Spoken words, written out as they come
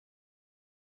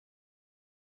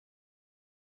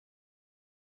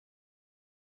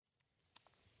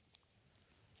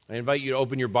I invite you to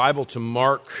open your Bible to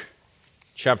Mark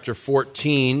chapter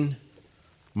 14.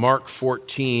 Mark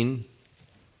 14.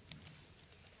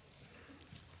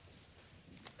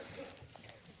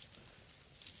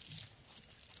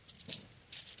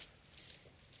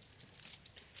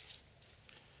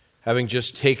 Having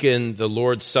just taken the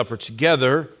Lord's Supper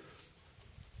together,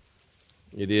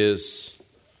 it is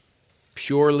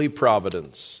purely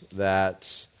providence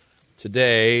that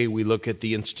today we look at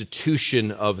the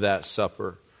institution of that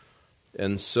supper.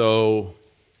 And so,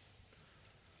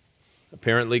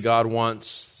 apparently God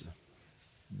wants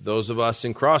those of us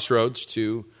in Crossroads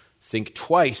to think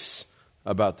twice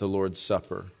about the Lord's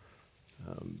Supper.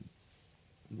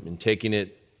 In taking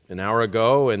it an hour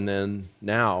ago and then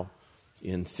now,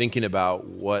 in thinking about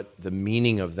what the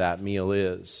meaning of that meal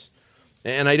is.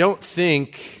 And I don't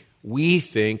think we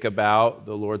think about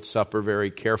the Lord's Supper very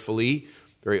carefully,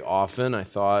 very often. I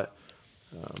thought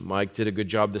Mike did a good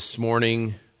job this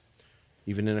morning,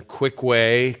 even in a quick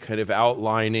way, kind of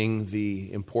outlining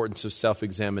the importance of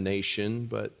self-examination.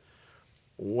 But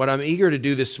what I'm eager to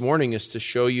do this morning is to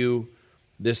show you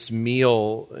this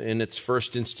meal in its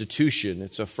first institution.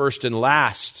 It's a first and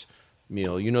last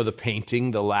meal. You know the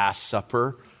painting, The Last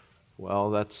Supper.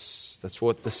 Well, that's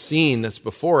what the scene that's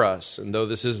before us. And though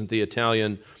this isn't the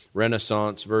Italian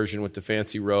Renaissance version with the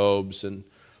fancy robes and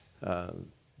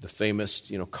the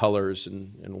famous, colors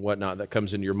and whatnot that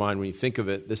comes into your mind when you think of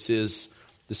it, this is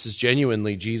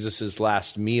genuinely Jesus'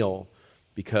 last meal,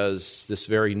 because this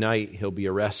very night he'll be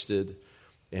arrested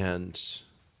and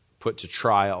put to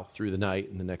trial through the night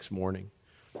and the next morning.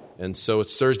 And so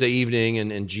it's Thursday evening,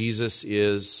 and Jesus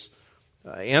is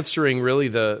answering really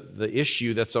the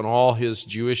issue that's on all his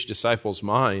Jewish disciples'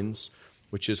 minds,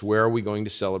 which is, where are we going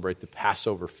to celebrate the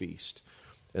Passover feast?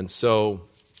 And so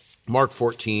Mark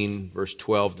 14, verse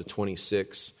 12 to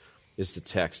 26 is the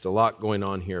text. A lot going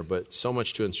on here, but so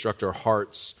much to instruct our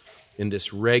hearts in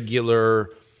this regular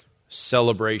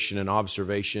celebration and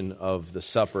observation of the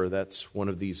supper. That's one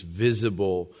of these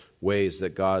visible ways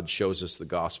that God shows us the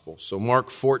gospel. So Mark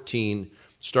 14,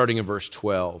 starting in verse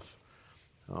 12.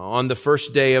 On the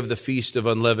first day of the Feast of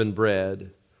Unleavened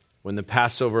Bread, when the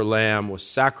Passover lamb was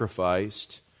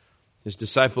sacrificed, his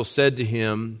disciples said to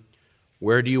him,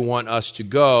 "Where do you want us to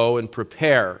go and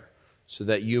prepare so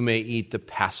that you may eat the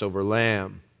Passover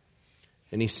lamb?"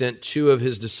 And he sent two of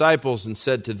his disciples and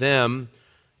said to them,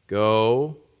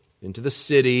 "Go into the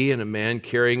city, and a man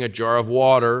carrying a jar of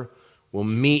water will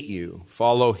meet you.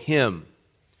 Follow him.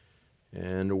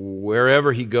 And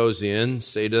wherever he goes in,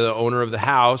 say to the owner of the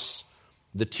house,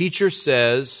 'The teacher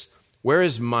says, where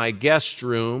is my guest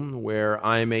room where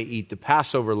I may eat the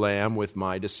Passover lamb with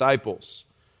my disciples?'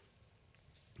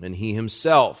 And he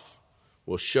himself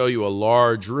will show you a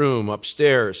large room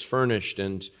upstairs, furnished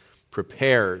and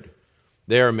prepared.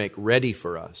 There make ready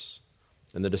for us."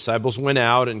 And the disciples went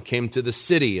out and came to the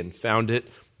city and found it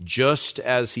just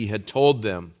as he had told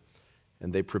them.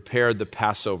 And they prepared the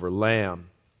Passover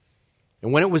lamb.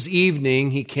 And when it was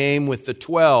evening, he came with the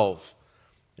 12.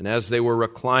 And as they were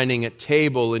reclining at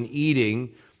table and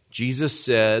eating, Jesus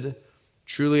said,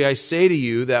 "Truly I say to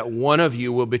you that one of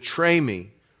you will betray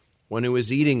me, one who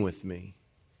is eating with me."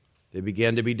 They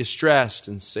began to be distressed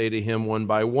and say to him one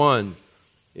by one,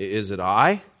 "Is it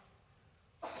I?"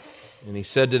 And he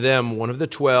said to them, "One of the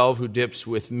 12 who dips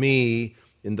with me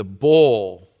in the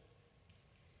bowl.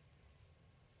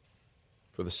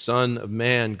 For the Son of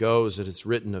Man goes as it's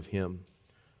written of him.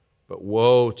 But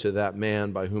woe to that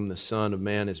man by whom the Son of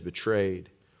Man is betrayed.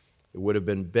 It would have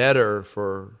been better if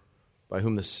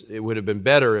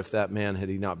that man had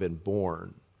he not been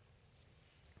born."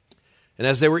 And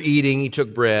as they were eating, he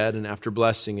took bread, and after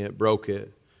blessing it, broke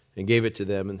it, and gave it to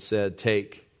them, and said,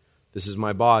 "Take, this is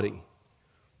my body."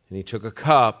 And he took a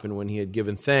cup, and when he had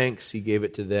given thanks, he gave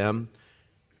it to them,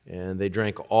 and they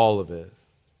drank all of it. And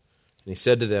he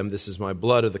said to them, "This is my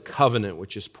blood of the covenant,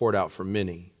 which is poured out for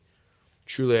many.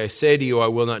 Truly I say to you, I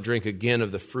will not drink again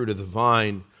of the fruit of the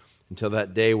vine until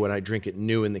that day when I drink it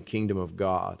new in the kingdom of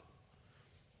God."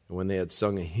 And when they had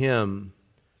sung a hymn,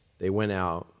 they went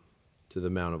out to the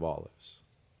Mount of Olives.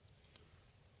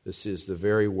 This is the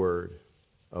very word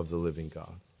of the living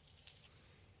God.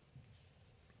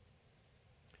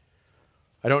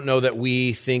 I don't know that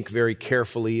we think very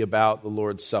carefully about the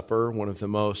Lord's Supper, one of the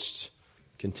most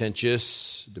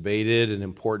contentious, debated, and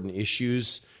important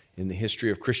issues in the history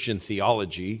of Christian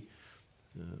theology.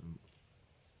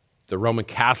 The Roman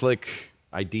Catholic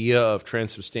idea of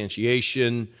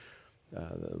transubstantiation,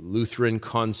 the Lutheran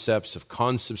concepts of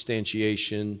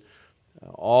consubstantiation,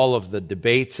 all of the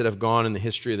debates that have gone in the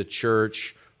history of the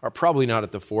church are probably not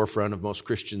at the forefront of most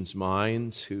Christians'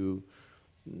 minds who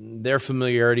Their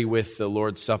familiarity with the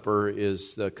Lord's Supper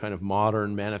is the kind of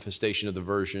modern manifestation of the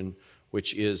version,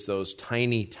 which is those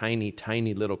tiny, tiny,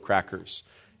 tiny little crackers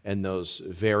and those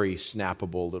very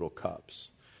snappable little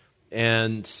cups.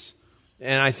 And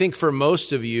I think for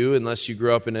most of you, unless you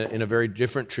grew up in a very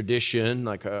different tradition,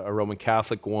 like a Roman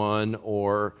Catholic one,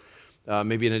 or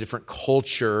maybe in a different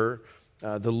culture,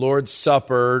 the Lord's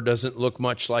Supper doesn't look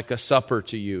much like a supper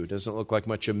to you, doesn't look like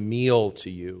much a meal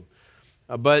to you.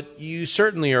 But you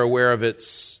certainly are aware of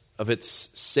its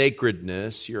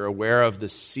sacredness. You're aware of the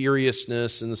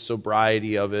seriousness and the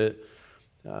sobriety of it.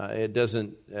 It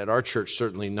doesn't, at our church,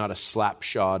 certainly not a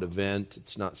slapshod event.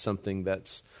 It's not something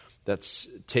that's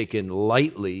taken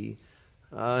lightly.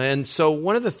 And so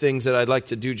one of the things that I'd like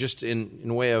to do just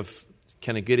in way of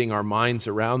kind of getting our minds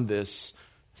around this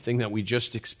thing that we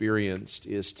just experienced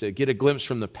is to get a glimpse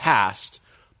from the past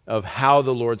of how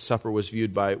the Lord's Supper was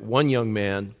viewed by one young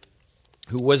man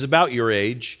who was about your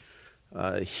age.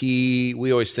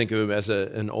 We always think of him as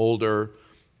an older,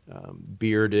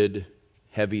 bearded,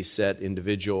 heavy-set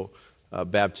individual,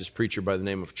 Baptist preacher by the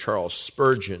name of Charles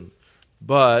Spurgeon.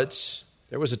 But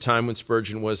there was a time when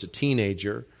Spurgeon was a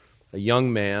teenager, a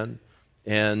young man,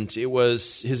 and it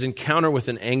was his encounter with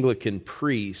an Anglican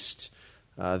priest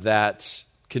that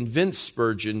convinced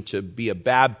Spurgeon to be a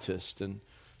Baptist. And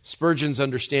Spurgeon's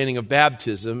understanding of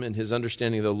baptism and his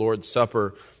understanding of the Lord's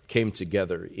Supper came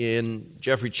together. In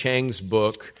Jeffrey Chang's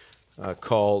book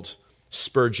called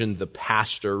Spurgeon the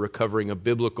Pastor, Recovering a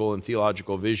Biblical and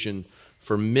Theological Vision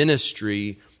for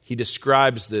Ministry, he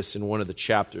describes this in one of the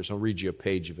chapters. I'll read you a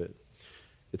page of it.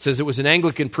 It says, "It was an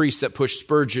Anglican priest that pushed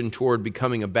Spurgeon toward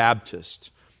becoming a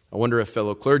Baptist. I wonder if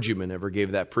fellow clergymen ever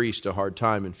gave that priest a hard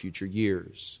time in future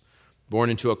years. Born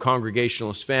into a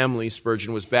Congregationalist family,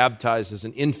 Spurgeon was baptized as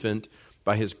an infant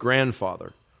by his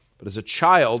grandfather. But as a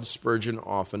child, Spurgeon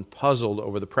often puzzled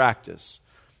over the practice.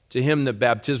 To him, the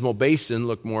baptismal basin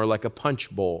looked more like a punch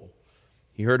bowl.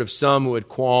 He heard of some who had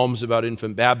qualms about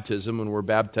infant baptism and were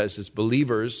baptized as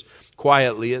believers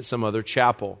quietly at some other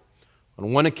chapel.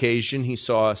 On one occasion, he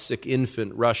saw a sick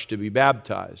infant rush to be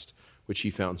baptized, which he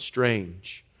found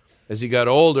strange. As he got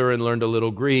older and learned a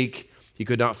little Greek, he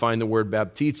could not find the word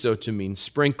baptizo to mean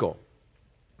sprinkle.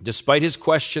 Despite his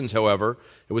questions, however,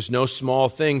 it was no small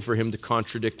thing for him to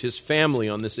contradict his family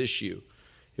on this issue.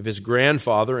 If his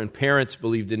grandfather and parents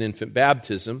believed in infant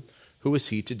baptism, who was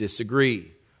he to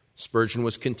disagree? Spurgeon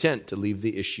was content to leave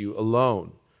the issue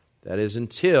alone. That is,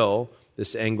 until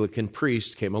this Anglican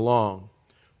priest came along.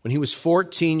 When he was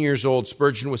 14 years old,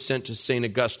 Spurgeon was sent to St.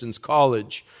 Augustine's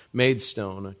College,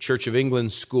 Maidstone, a Church of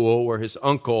England school where his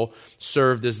uncle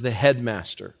served as the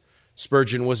headmaster.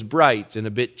 Spurgeon was bright and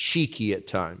a bit cheeky at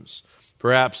times.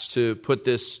 Perhaps to put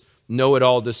this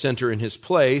know-it-all dissenter in his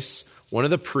place, one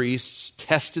of the priests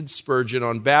tested Spurgeon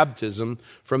on baptism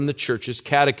from the church's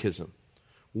catechism.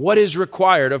 What is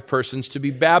required of persons to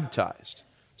be baptized?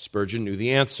 Spurgeon knew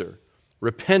the answer.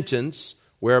 Repentance,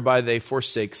 whereby they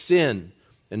forsake sin,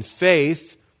 and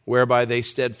faith, whereby they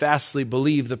steadfastly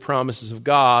believe the promises of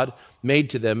God made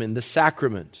to them in the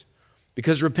sacrament.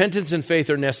 Because repentance and faith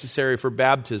are necessary for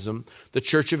baptism, the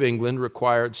Church of England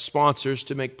required sponsors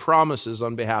to make promises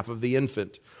on behalf of the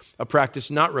infant, a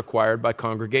practice not required by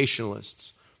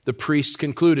Congregationalists. The priest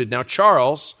concluded, "Now,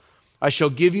 Charles, I shall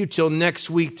give you till next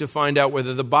week to find out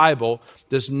whether the Bible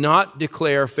does not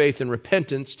declare faith and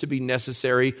repentance to be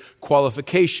necessary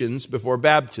qualifications before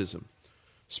baptism."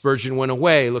 Spurgeon went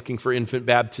away looking for infant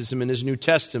baptism in his New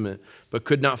Testament, but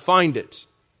could not find it.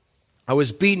 "I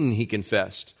was beaten," he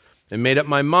confessed, "and made up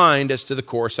my mind as to the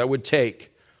course I would take.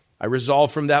 I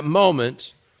resolved from that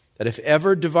moment that if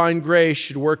ever divine grace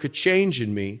should work a change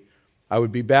in me, I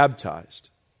would be baptized."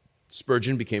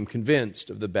 Spurgeon became convinced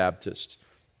of the Baptist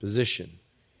position.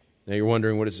 Now you're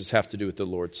wondering, what does this have to do with the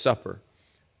Lord's Supper?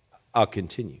 I'll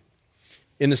continue.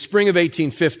 In the spring of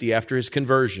 1850, after his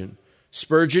conversion,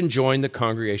 Spurgeon joined the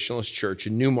Congregationalist Church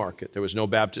in Newmarket. There was no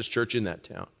Baptist church in that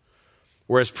town.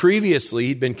 Whereas previously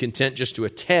he'd been content just to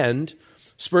attend,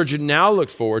 Spurgeon now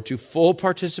looked forward to full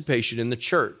participation in the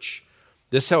church.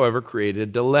 This, however, created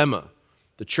a dilemma.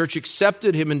 The church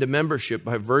accepted him into membership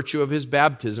by virtue of his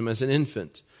baptism as an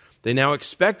infant. They now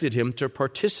expected him to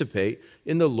participate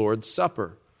in the Lord's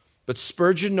Supper. But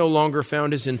Spurgeon no longer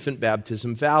found his infant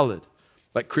baptism valid.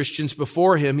 Like Christians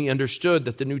before him, he understood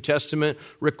that the New Testament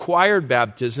required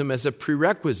baptism as a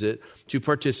prerequisite to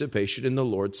participation in the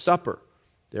Lord's Supper.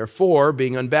 Therefore,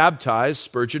 being unbaptized,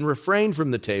 Spurgeon refrained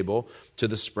from the table to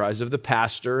the surprise of the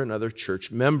pastor and other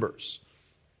church members.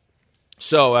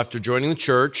 So, after joining the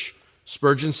church,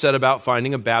 Spurgeon set about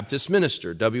finding a Baptist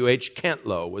minister. W.H.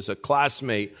 Cantlow was a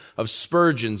classmate of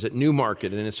Spurgeon's at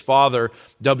Newmarket, and his father,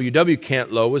 W.W.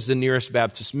 Cantlow, was the nearest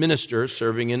Baptist minister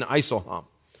serving in Isleham.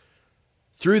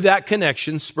 Through that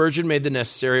connection, Spurgeon made the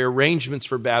necessary arrangements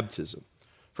for baptism.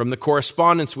 From the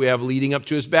correspondence we have leading up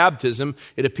to his baptism,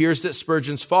 it appears that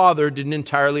Spurgeon's father didn't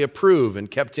entirely approve and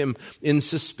kept him in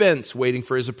suspense, waiting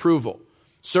for his approval.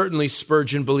 Certainly,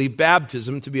 Spurgeon believed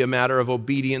baptism to be a matter of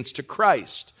obedience to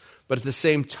Christ, but at the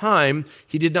same time,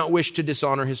 he did not wish to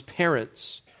dishonor his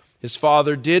parents. His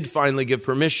father did finally give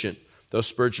permission, though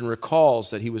Spurgeon recalls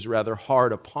that he was rather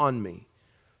hard upon me.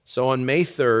 So on May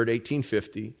 3rd,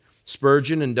 1850,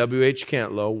 Spurgeon and W.H.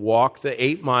 Cantlow walked the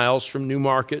 8 miles from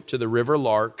Newmarket to the River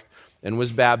Lark and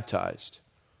was baptized.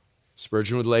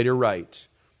 Spurgeon would later write,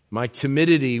 "My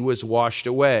timidity was washed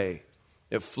away.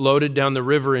 It floated down the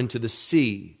river into the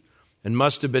sea and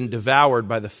must have been devoured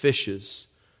by the fishes,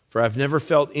 for I've never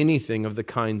felt anything of the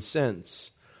kind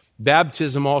since.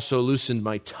 Baptism also loosened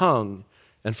my tongue,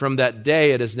 and from that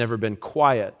day it has never been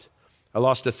quiet. I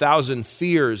lost 1,000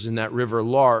 fears in that River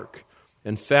Lark,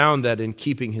 and found that in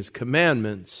keeping his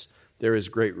commandments there is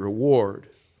great reward."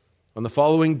 On the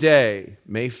following day,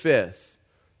 May 5th,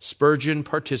 Spurgeon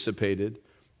participated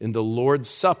in the Lord's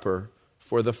Supper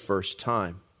for the first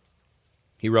time.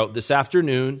 He wrote, "This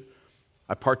afternoon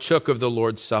I partook of the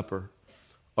Lord's Supper,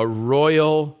 a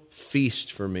royal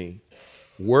feast for me,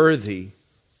 worthy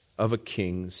of a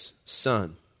king's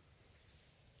son."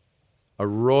 A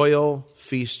royal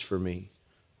feast for me,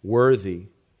 worthy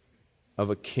of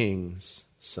a king's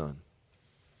son.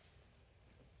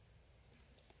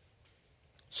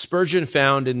 Spurgeon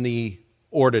found in the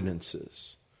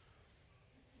ordinances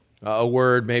a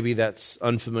word maybe that's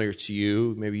unfamiliar to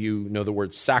you. Maybe you know the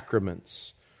word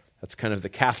sacraments. That's kind of the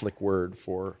Catholic word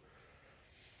for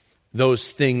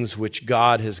those things which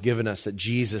God has given us, that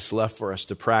Jesus left for us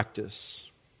to practice.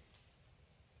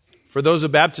 For those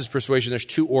of Baptist persuasion, there's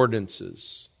 2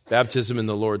 ordinances, baptism and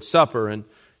the Lord's Supper,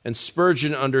 and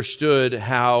Spurgeon understood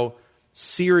how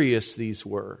serious these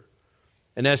were.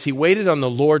 And as he waited on the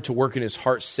Lord to work in his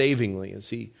heart savingly, as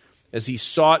he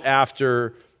sought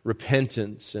after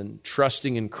repentance and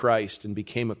trusting in Christ and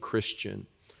became a Christian,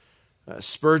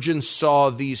 Spurgeon saw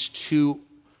these 2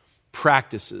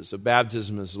 practices of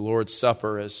baptism as the Lord's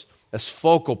Supper as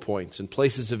focal points and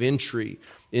places of entry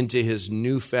into his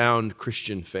newfound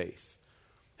Christian faith.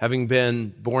 Having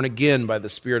been born again by the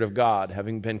Spirit of God,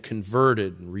 having been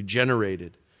converted and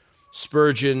regenerated,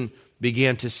 Spurgeon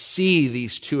began to see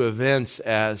these 2 events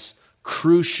as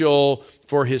crucial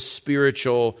for his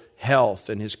spiritual health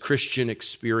and his Christian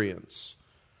experience.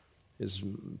 His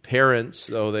parents,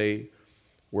 though they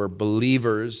were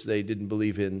believers, they didn't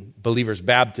believe in believers'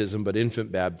 baptism, but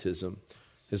infant baptism.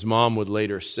 His mom would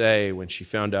later say, when she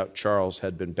found out Charles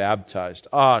had been baptized,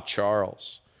 "Ah,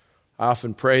 Charles, I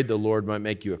often prayed the Lord might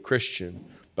make you a Christian,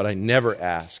 but I never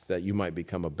asked that you might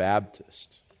become a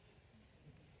Baptist."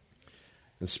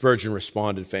 And Spurgeon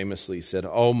responded famously, he said,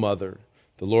 "Oh, mother,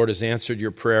 the Lord has answered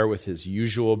your prayer with his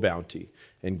usual bounty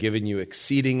and given you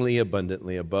exceedingly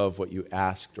abundantly above what you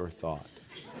asked or thought."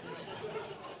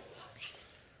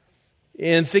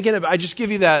 And thinking of, I just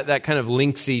give you that kind of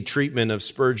lengthy treatment of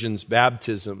Spurgeon's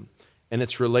baptism and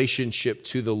its relationship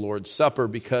to the Lord's Supper,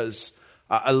 because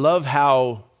I love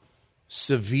how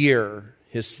severe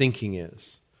his thinking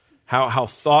is, how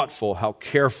thoughtful, how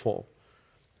careful.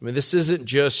 I mean, this isn't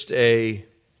just a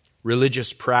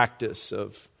religious practice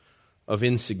of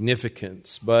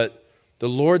insignificance, but the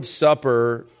Lord's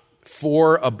Supper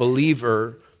for a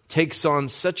believer takes on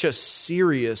such a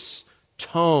serious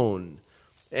tone.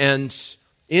 And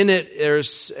in it,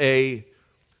 there's a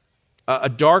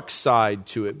dark side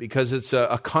to it, because it's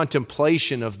a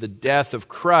contemplation of the death of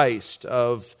Christ,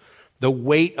 of the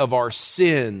weight of our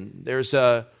sin. There's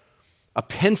a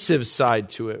pensive side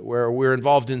to it, where we're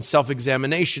involved in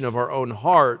self-examination of our own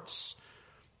hearts.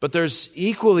 But there's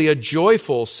equally a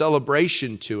joyful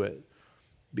celebration to it,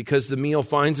 because the meal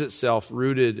finds itself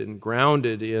rooted and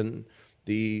grounded in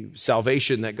the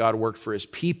salvation that God worked for his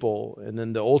people, and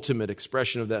then the ultimate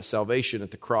expression of that salvation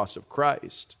at the cross of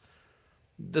Christ.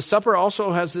 The supper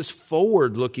also has this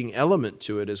forward-looking element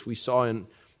to it, as we saw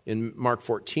in Mark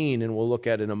 14, and we'll look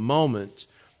at in a moment,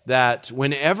 that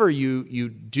whenever you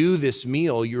do this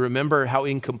meal, you remember how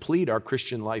incomplete our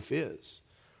Christian life is,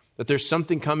 that there's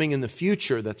something coming in the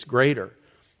future that's greater.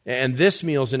 And this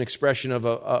meal is an expression of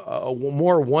a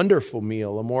more wonderful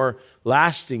meal, a more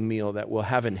lasting meal that we'll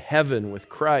have in heaven with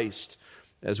Christ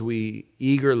as we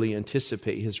eagerly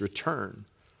anticipate his return.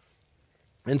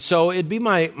 And so it'd be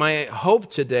my hope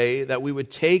today that we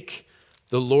would take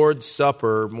the Lord's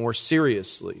Supper more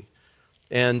seriously,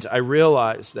 And I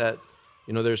realize that,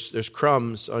 there's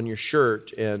crumbs on your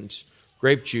shirt and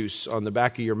grape juice on the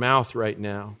back of your mouth right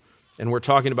now. And we're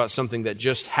talking about something that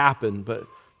just happened, but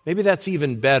maybe that's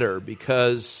even better,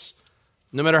 because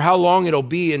no matter how long it'll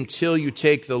be until you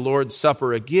take the Lord's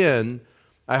Supper again,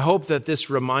 I hope that this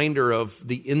reminder of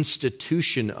the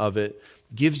institution of it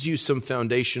gives you some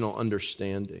foundational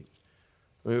understanding.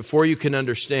 Before you can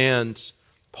understand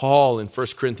Paul in 1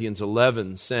 Corinthians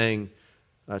 11 saying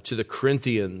to the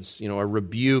Corinthians, a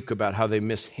rebuke about how they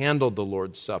mishandled the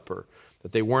Lord's Supper,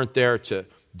 that they weren't there to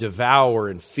devour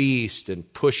and feast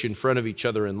and push in front of each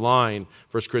other in line,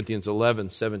 1 Corinthians 11,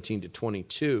 17 to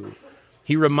 22.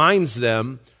 He reminds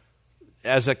them,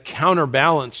 as a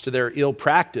counterbalance to their ill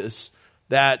practice,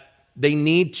 that they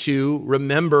need to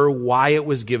remember why it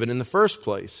was given in the first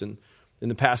place. And in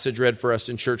the passage read for us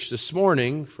in church this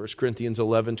morning, 1 Corinthians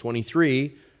 11,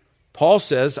 23, Paul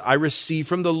says, I received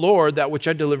from the Lord that which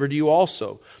I delivered to you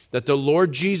also, that the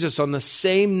Lord Jesus, on the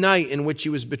same night in which he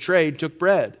was betrayed, took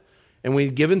bread. And when he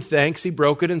had given thanks, he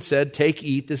broke it and said, Take,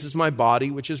 eat, this is my body,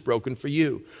 which is broken for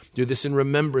you. Do this in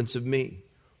remembrance of me.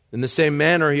 In the same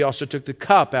manner, he also took the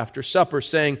cup after supper,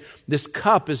 saying, This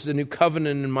cup is the new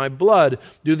covenant in my blood.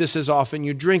 Do this as often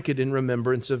you drink it in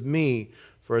remembrance of me.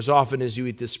 For as often as you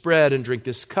eat this bread and drink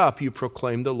this cup, you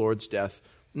proclaim the Lord's death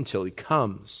until he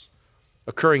comes.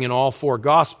 Occurring in all four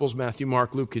Gospels, Matthew,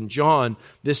 Mark, Luke, and John,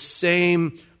 this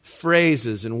same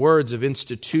phrases and words of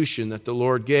institution that the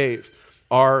Lord gave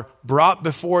are brought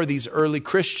before these early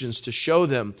Christians to show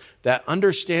them that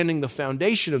understanding the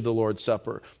foundation of the Lord's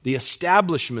Supper, the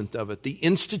establishment of it, the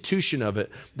institution of it,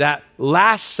 that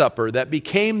Last Supper that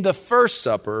became the First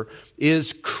Supper,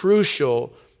 is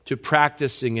crucial to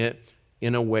practicing it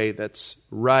in a way that's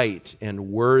right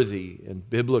and worthy and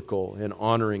biblical and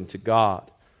honoring to God.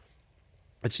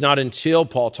 It's not until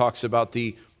Paul talks about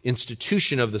the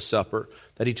institution of the supper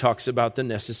that he talks about the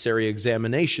necessary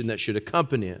examination that should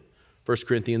accompany it. 1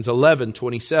 Corinthians 11,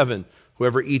 27,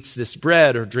 whoever eats this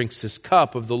bread or drinks this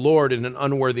cup of the Lord in an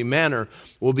unworthy manner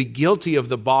will be guilty of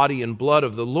the body and blood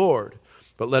of the Lord.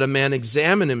 But let a man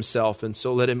examine himself, and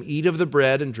so let him eat of the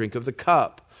bread and drink of the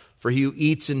cup. For he who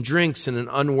eats and drinks in an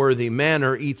unworthy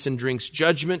manner eats and drinks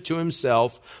judgment to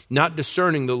himself, not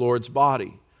discerning the Lord's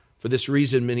body. For this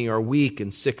reason many are weak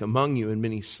and sick among you, and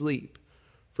many sleep.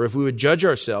 For if we would judge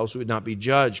ourselves, we would not be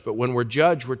judged. But when we're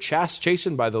judged, we're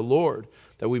chastened by the Lord,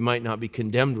 that we might not be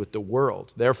condemned with the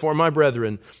world. Therefore, my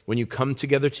brethren, when you come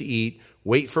together to eat,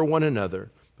 wait for one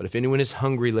another. But if anyone is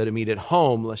hungry, let him eat at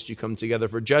home, lest you come together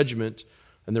for judgment.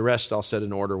 And the rest I'll set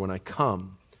in order when I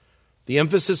come. The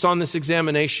emphasis on this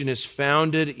examination is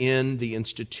founded in the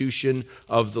institution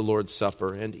of the Lord's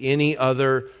Supper, and any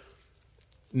other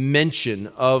mention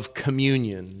of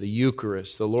communion, the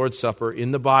Eucharist, the Lord's Supper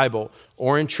in the Bible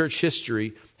or in church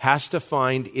history has to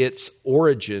find its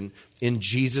origin in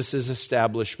Jesus'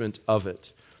 establishment of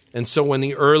it. And so when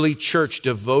the early church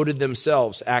devoted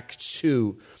themselves, Acts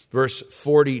 2, verse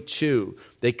 42,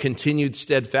 they continued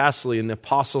steadfastly in the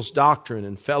apostles' doctrine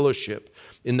and fellowship,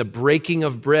 in the breaking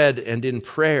of bread and in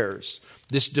prayers.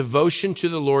 This devotion to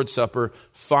the Lord's Supper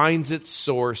finds its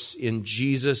source in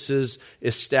Jesus'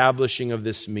 establishing of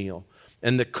this meal.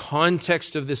 And the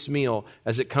context of this meal,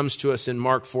 as it comes to us in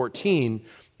Mark 14,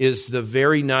 is the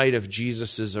very night of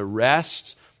Jesus'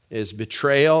 arrest, his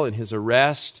betrayal and his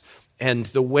arrest. And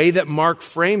the way that Mark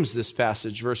frames this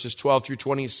passage, verses 12 through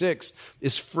 26,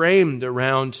 is framed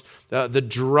around the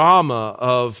drama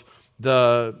of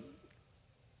the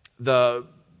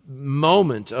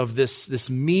moment of this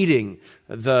meeting,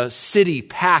 the city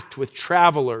packed with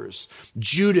travelers,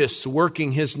 Judas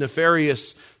working his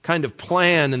nefarious kind of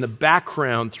plan in the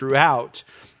background throughout,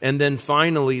 and then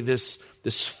finally this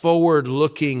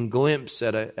forward-looking glimpse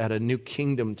at a new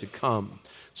kingdom to come.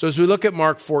 So as we look at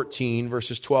Mark 14,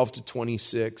 verses 12 to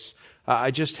 26,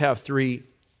 I just have three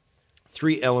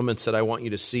elements that I want you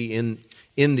to see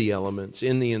in the elements,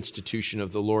 in the institution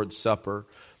of the Lord's Supper.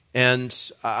 And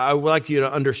I would like you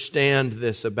to understand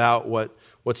this about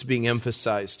what's being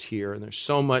emphasized here. And there's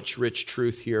so much rich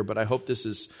truth here, but I hope this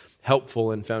is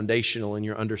helpful and foundational in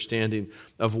your understanding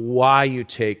of why you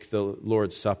take the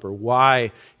Lord's Supper,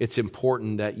 why it's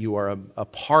important that you are a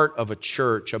part of a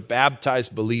church, a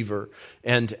baptized believer,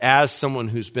 and as someone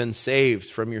who's been saved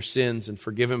from your sins and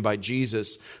forgiven by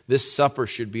Jesus, this supper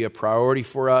should be a priority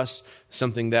for us,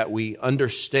 something that we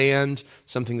understand,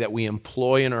 something that we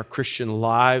employ in our Christian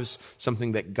lives,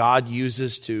 something that God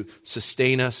uses to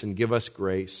sustain us and give us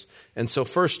grace. And so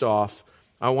first off,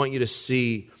 I want you to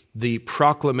see the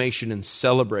proclamation and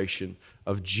celebration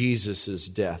of Jesus'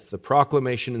 death, the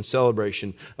proclamation and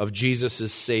celebration of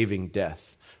Jesus' saving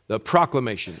death. the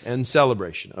proclamation and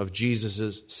celebration of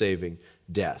Jesus' saving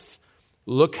death.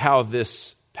 Look how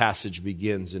this passage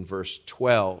begins in verse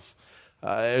 12.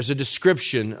 There's a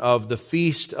description of the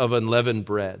Feast of Unleavened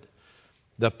Bread.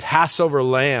 The Passover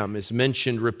lamb is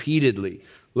mentioned repeatedly.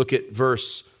 Look at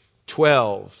verse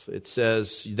 12. It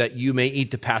says that you may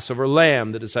eat the Passover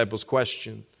lamb, the disciples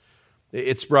question.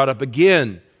 It's brought up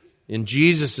again in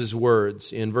Jesus'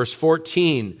 words in verse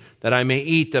 14, that I may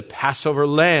eat the Passover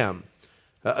lamb.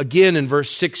 Again in verse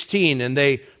 16, and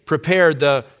they prepared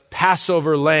the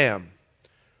Passover lamb.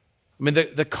 I mean,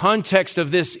 the context of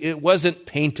this, it wasn't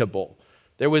paintable.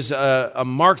 There was a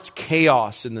marked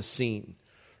chaos in the scene.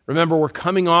 Remember, we're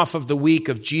coming off of the week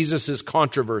of Jesus'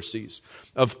 controversies,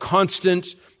 of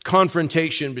constant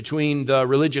confrontation between the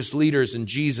religious leaders and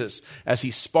Jesus as he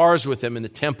spars with them in the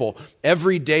temple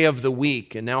every day of the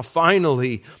week. And now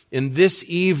finally, in this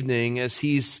evening, as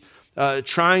he's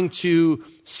trying to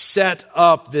set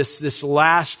up this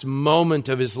last moment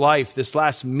of his life, this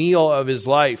last meal of his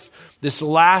life, this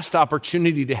last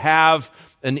opportunity to have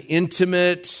an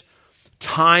intimate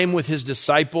time with his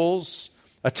disciples,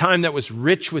 a time that was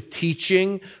rich with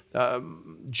teaching.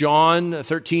 John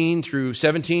 13 through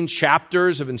 17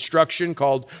 chapters of instruction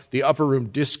called the Upper Room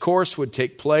Discourse would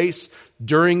take place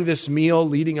during this meal,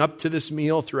 leading up to this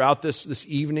meal, throughout this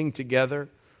evening together.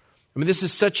 I mean, this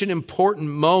is such an important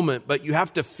moment, but you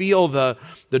have to feel the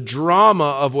drama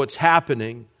of what's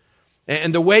happening.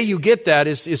 And the way you get that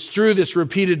is through this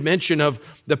repeated mention of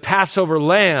the Passover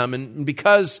lamb. And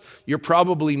because you're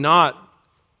probably not,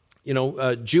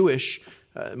 Jewish,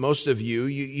 most of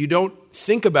you don't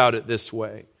think about it this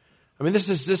way. I mean, this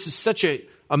is such a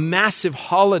massive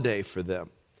holiday for them.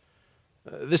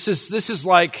 This is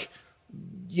like,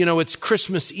 it's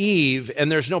Christmas Eve and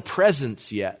there's no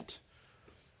presents yet.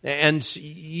 And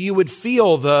you would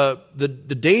feel the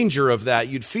danger of that.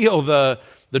 You'd feel the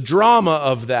drama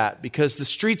of that because the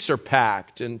streets are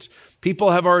packed and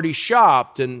people have already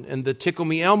shopped and the Tickle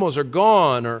Me Elmos are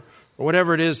gone or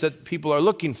whatever it is that people are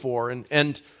looking for.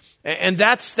 And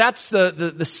that's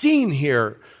the scene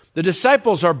here. The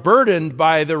disciples are burdened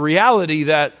by the reality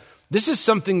that this is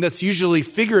something that's usually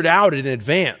figured out in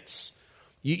advance.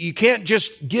 You can't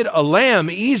just get a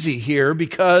lamb easy here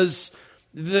because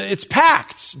it's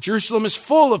packed. Jerusalem is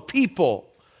full of people.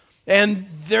 And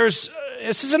this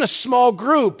isn't a small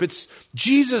group. It's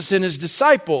Jesus and his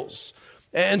disciples.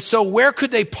 And so where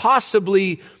could they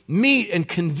possibly meet and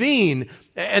convene?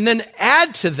 And then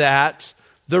add to that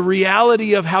the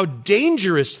reality of how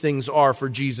dangerous things are for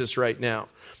Jesus right now.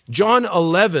 John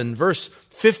 11, verse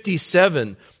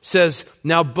 57 says,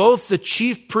 now both the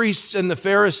chief priests and the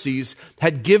Pharisees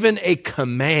had given a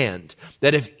command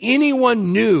that if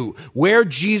anyone knew where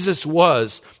Jesus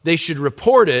was, they should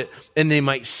report it and they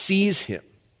might seize him.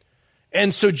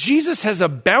 And so Jesus has a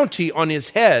bounty on his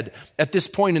head at this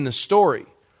point in the story.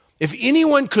 If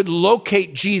anyone could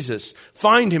locate Jesus,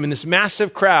 find him in this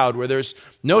massive crowd where there's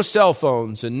no cell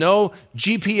phones and no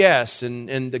GPS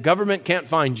and the government can't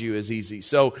find you as easy.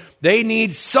 So they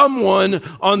need someone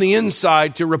on the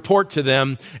inside to report to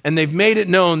them, and they've made it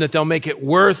known that they'll make it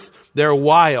worth their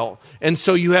while. And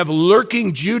so you have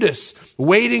lurking Judas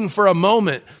waiting for a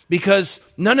moment because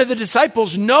none of the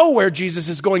disciples know where Jesus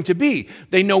is going to be.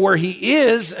 They know where he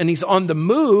is and he's on the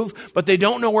move, but they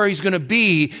don't know where he's going to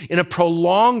be in a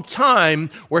prolonged time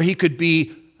where he could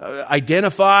be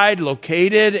identified,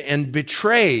 located, and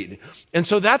betrayed. And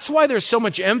so that's why there's so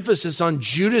much emphasis on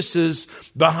Judas's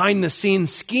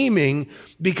behind-the-scenes scheming,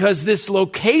 because this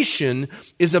location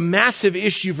is a massive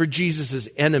issue for Jesus's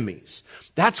enemies.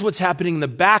 That's what's happening in the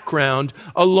background,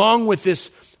 along with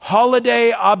this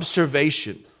holiday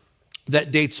observation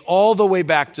that dates all the way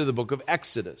back to the book of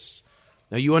Exodus.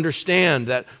 Now you understand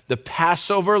that the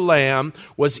Passover lamb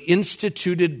was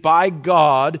instituted by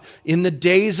God in the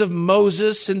days of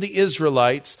Moses and the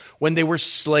Israelites when they were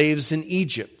slaves in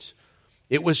Egypt.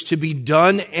 It was to be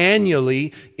done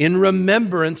annually in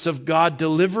remembrance of God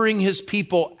delivering his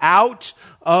people out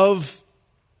of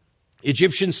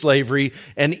Egyptian slavery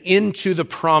and into the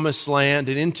promised land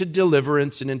and into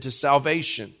deliverance and into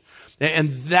salvation.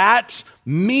 And that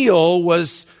meal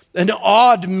was an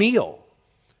odd meal.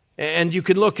 And you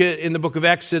can look at in the book of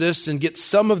Exodus and get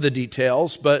some of the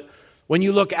details, but when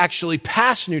you look actually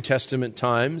past New Testament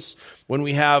times, when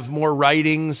we have more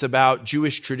writings about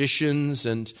Jewish traditions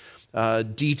and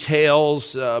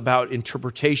details about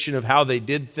interpretation of how they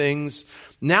did things,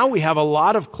 now we have a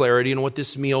lot of clarity in what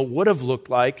this meal would have looked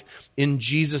like in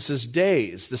Jesus'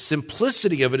 days. The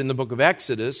simplicity of it in the book of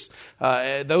Exodus,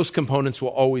 those components will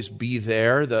always be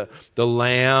there. The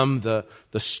lamb, the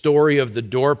story of the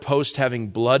doorpost having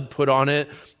blood put on it,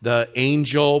 the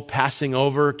angel passing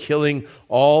over, killing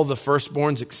all the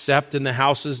firstborns except in the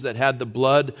houses that had the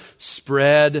blood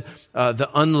spread, the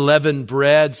unleavened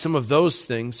bread, some of those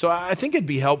things. So I think it'd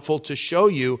be helpful to show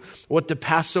you what the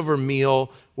Passover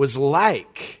meal was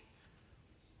like.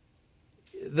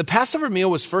 The Passover meal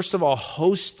was first of all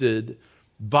hosted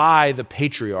by the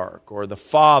patriarch or the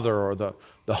father or the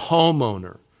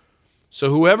homeowner. So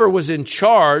whoever was in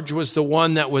charge was the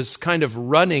one that was kind of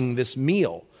running this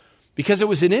meal, because it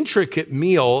was an intricate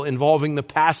meal involving the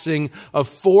passing of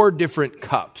 4 different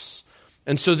cups.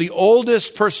 And so the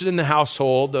oldest person in the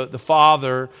household, the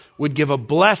father, would give a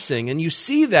blessing. And you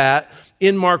see that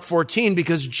in Mark 14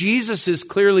 because Jesus is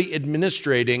clearly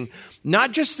administrating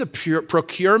not just the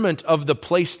procurement of the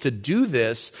place to do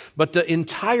this, but the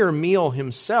entire meal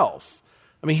himself.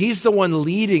 I mean, he's the one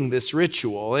leading this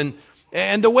ritual.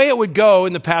 And the way it would go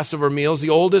in the Passover meals,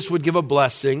 the oldest would give a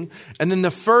blessing, and then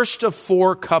the first of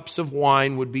 4 cups of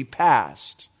wine would be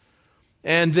passed.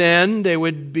 And then they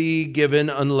would be given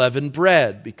unleavened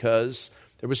bread because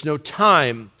there was no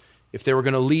time, if they were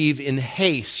going to leave in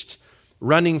haste,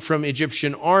 running from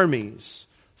Egyptian armies,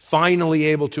 finally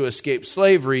able to escape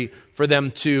slavery, for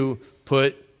them to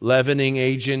put leavening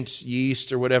agent,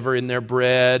 yeast or whatever in their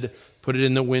bread, put it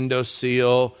in the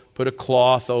windowsill, put a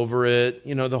cloth over it,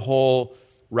 the whole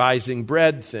rising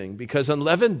bread thing. Because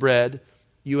unleavened bread,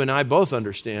 you and I both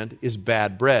understand, is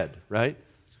bad bread, right?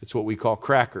 It's what we call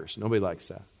crackers. Nobody likes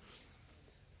that.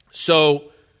 So,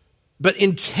 but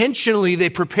intentionally they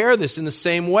prepare this in the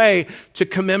same way to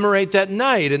commemorate that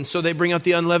night. And so they bring out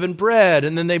the unleavened bread,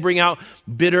 and then they bring out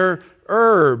bitter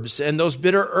herbs. And those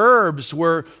bitter herbs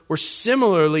were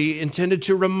similarly intended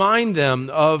to remind them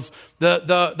of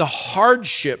the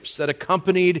hardships that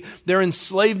accompanied their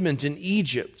enslavement in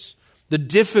Egypt. The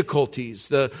difficulties,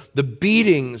 the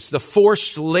beatings, the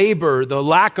forced labor, the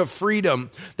lack of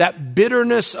freedom. That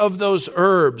bitterness of those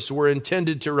herbs were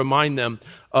intended to remind them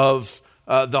of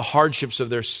the hardships of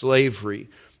their slavery.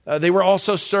 They were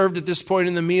also served at this point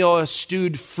in the meal a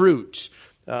stewed fruit,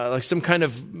 like some kind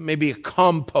of, maybe a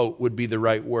compote would be the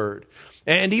right word.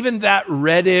 And even that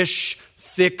reddish,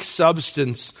 thick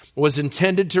substance was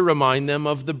intended to remind them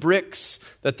of the bricks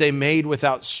that they made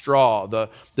without straw,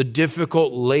 the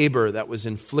difficult labor that was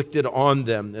inflicted on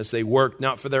them as they worked,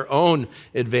 not for their own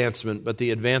advancement, but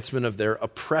the advancement of their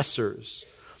oppressors.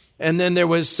 And then there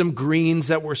was some greens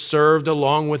that were served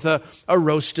along with a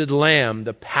roasted lamb,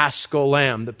 the Paschal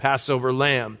lamb, the Passover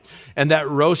lamb. And that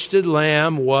roasted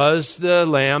lamb was the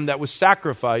lamb that was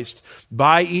sacrificed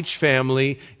by each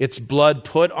family, its blood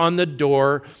put on the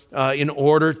door in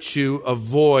order to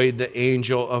avoid the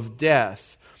angel of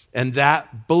death. And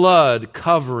that blood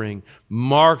covering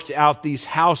marked out these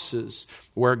houses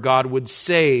where God would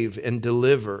save and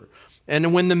deliver.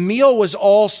 And when the meal was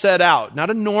all set out, not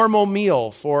a normal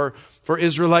meal for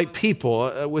Israelite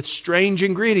people with strange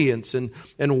ingredients and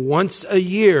once a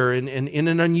year and in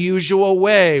an unusual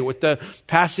way with the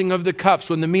passing of the cups,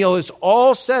 when the meal is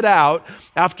all set out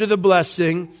after the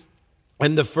blessing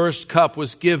and the first cup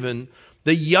was given,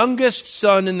 the youngest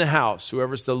son in the house,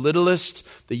 whoever's the littlest,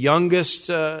 the youngest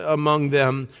among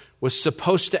them, was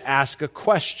supposed to ask a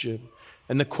question.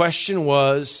 And the question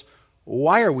was,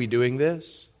 why are we doing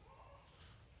this?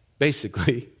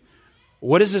 Basically,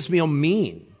 what does this meal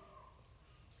mean?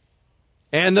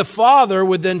 And the father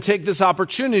would then take this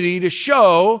opportunity to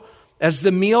show, as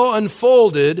the meal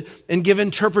unfolded, and give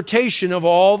interpretation of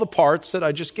all the parts that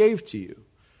I just gave to you.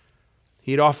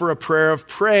 He'd offer a prayer of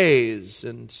praise,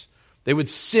 and they would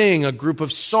sing a group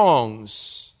of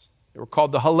songs. They were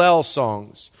called the Hallel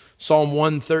songs. Psalm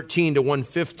 113 to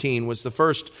 115 was the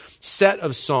first set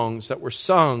of songs that were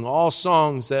sung, all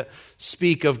songs that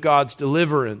speak of God's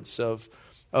deliverance, of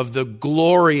the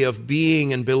glory of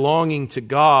being and belonging to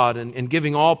God, and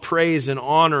giving all praise and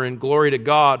honor and glory to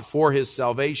God for his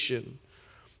salvation.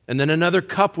 And then another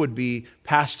cup would be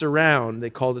passed around. They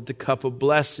called it the cup of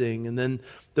blessing. And then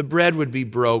the bread would be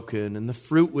broken and the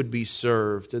fruit would be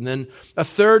served. And then a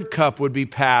third cup would be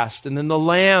passed. And then the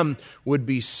lamb would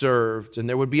be served. And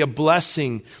there would be a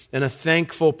blessing and a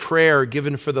thankful prayer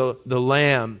given for the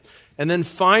lamb. And then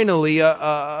finally,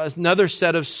 another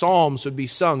set of psalms would be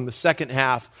sung, the second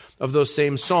half of those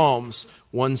same psalms,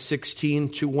 116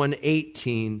 to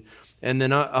 118. And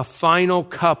then a final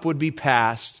cup would be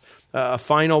passed. a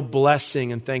final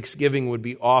blessing and thanksgiving would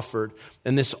be offered.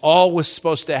 And this all was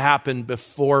supposed to happen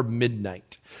before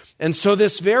midnight. And so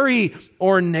this very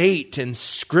ornate and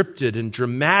scripted and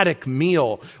dramatic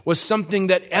meal was something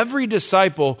that every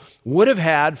disciple would have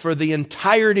had for the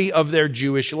entirety of their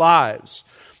Jewish lives.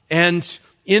 And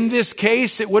in this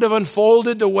case, it would have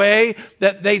unfolded the way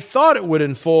that they thought it would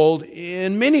unfold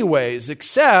in many ways,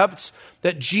 except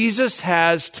that Jesus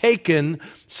has taken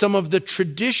some of the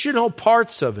traditional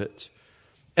parts of it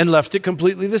and left it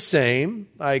completely the same.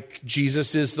 Like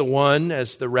Jesus is the one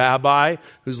as the rabbi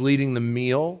who's leading the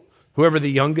meal. Whoever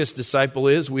the youngest disciple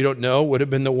is, we don't know, would have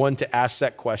been the one to ask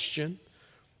that question.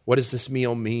 What does this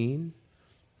meal mean?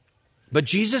 But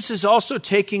Jesus is also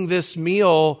taking this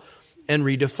meal and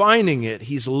redefining it.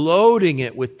 He's loading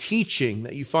it with teaching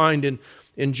that you find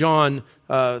in John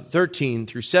 13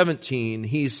 through 17.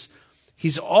 He's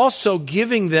also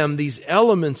giving them these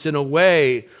elements in a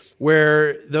way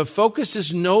where the focus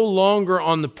is no longer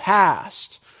on the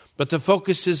past, but the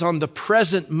focus is on the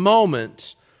present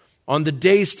moment, on the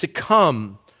days to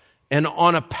come, and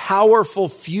on a powerful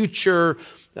future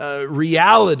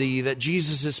reality that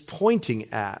Jesus is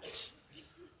pointing at.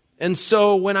 And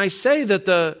so when I say that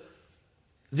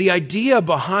the idea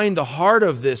behind the heart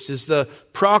of this is the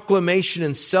proclamation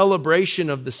and celebration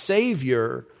of the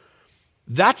Savior,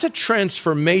 that's a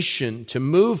transformation to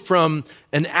move from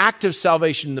an act of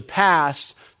salvation in the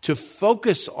past to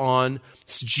focus on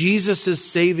Jesus'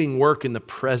 saving work in the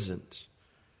present.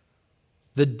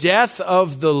 The death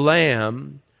of the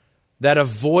Lamb that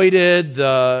avoided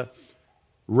the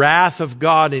wrath of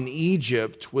God in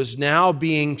Egypt was now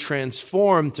being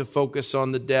transformed to focus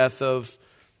on the death of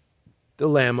the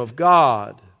Lamb of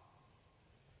God.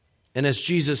 And as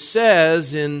Jesus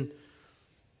says in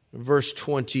verse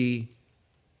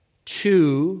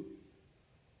 22,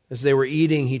 as they were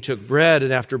eating, he took bread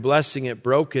and after blessing it,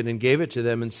 broke it and gave it to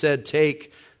them and said,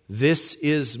 "Take, this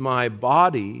is my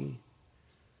body."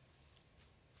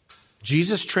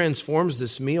 Jesus transforms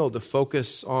this meal to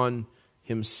focus on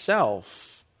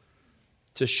himself,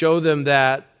 to show them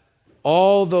that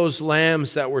all those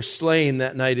lambs that were slain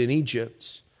that night in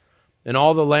Egypt, and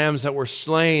all the lambs that were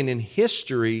slain in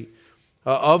history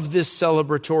of this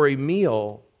celebratory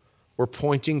meal were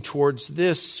pointing towards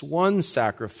this one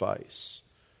sacrifice.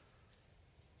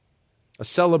 A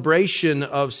celebration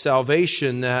of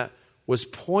salvation that was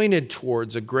pointed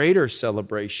towards a greater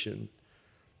celebration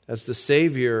as the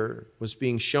Savior was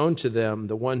being shown to them,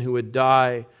 the one who would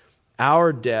die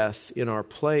our death in our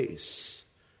place,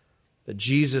 that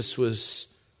Jesus was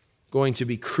going to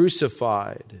be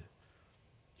crucified.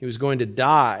 He was going to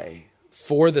die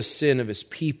for the sin of his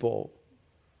people.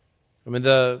 I mean,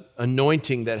 the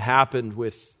anointing that happened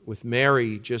with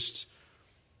Mary just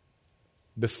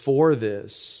before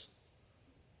this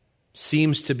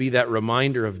seems to be that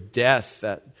reminder of death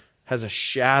that has a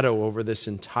shadow over this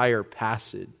entire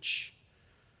passage.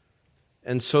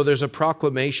 And so there's a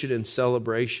proclamation and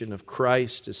celebration of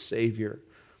Christ as Savior,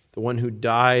 the one who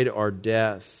died our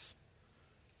death.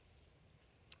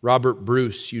 Robert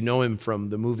Bruce, you know him from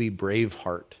the movie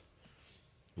Braveheart.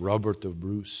 Robert of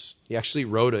Bruce. He actually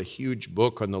wrote a huge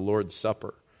book on the Lord's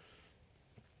Supper.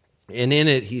 And in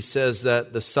it, he says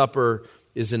that the supper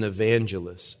is an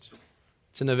evangelist.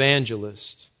 It's an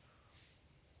evangelist.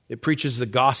 It preaches the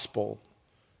gospel.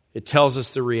 It tells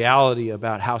us the reality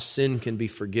about how sin can be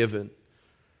forgiven.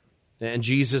 And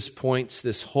Jesus points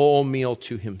this whole meal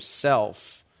to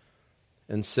himself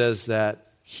and says that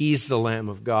he's the Lamb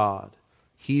of God.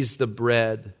 He's the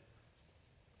bread.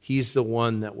 He's the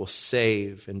one that will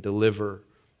save and deliver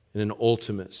in an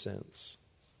ultimate sense.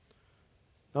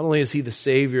 Not only is he the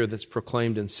Savior that's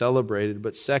proclaimed and celebrated,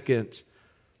 but second,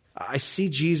 I see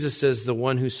Jesus as the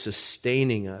one who's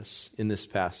sustaining us in this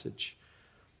passage.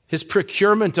 His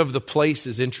procurement of the place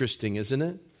is interesting, isn't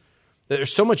it?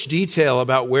 There's so much detail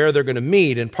about where they're going to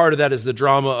meet, and part of that is the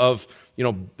drama of,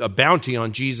 a bounty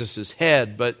on Jesus'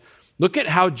 head. But look at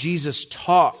how Jesus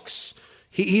talks.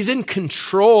 He's in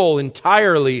control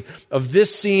entirely of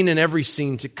this scene and every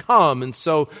scene to come. And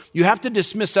so you have to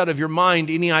dismiss out of your mind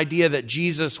any idea that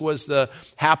Jesus was the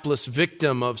hapless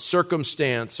victim of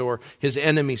circumstance or his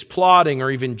enemies plotting or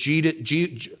even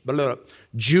Judas's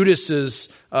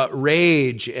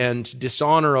rage and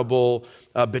dishonorable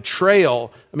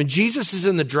betrayal. I mean, Jesus is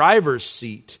in the driver's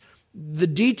seat. The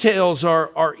details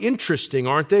are interesting,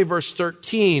 aren't they? Verse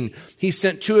 13, he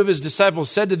sent two of his disciples,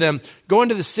 said to them, "Go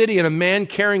into the city, and a man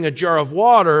carrying a jar of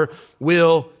water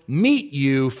will meet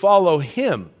you. Follow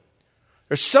him."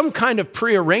 There's some kind of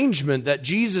prearrangement that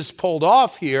Jesus pulled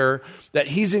off here that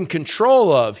he's in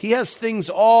control of. He has things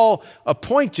all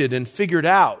appointed and figured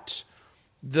out.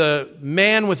 the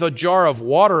man with a jar of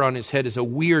water on his head is a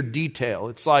weird detail.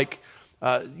 It's like,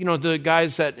 the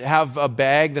guys that have a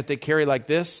bag that they carry like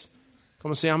this.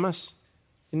 ¿Cómo se llamas?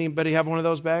 Anybody have one of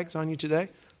those bags on you today?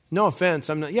 No offense.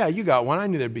 Yeah, you got one. I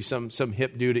knew there'd be some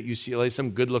hip dude at UCLA,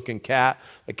 some good-looking cat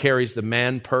that carries the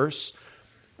man purse.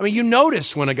 I mean, you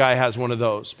notice when a guy has one of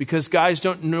those because guys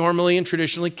don't normally and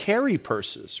traditionally carry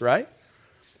purses, right?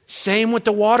 Same with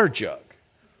the water jug.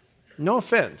 No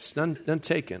offense, none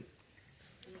taken.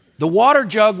 The water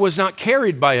jug was not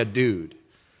carried by a dude.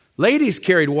 Ladies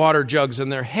carried water jugs on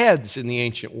their heads in the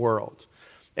ancient world.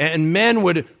 And men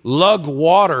would lug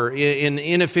water in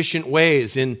inefficient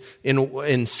ways,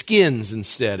 in skins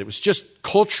instead. It was just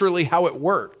culturally how it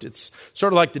worked. It's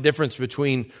sort of like the difference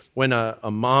between when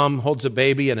a mom holds a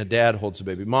baby and a dad holds a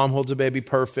baby. Mom holds a baby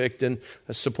perfect and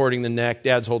supporting the neck.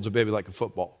 Dad holds a baby like a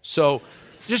football. So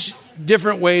just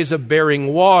different ways of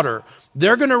bearing water.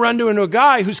 They're going to run into a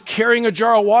guy who's carrying a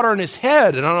jar of water on his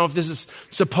head. And I don't know if this is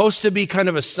supposed to be kind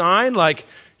of a sign, like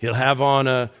he'll have on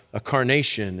a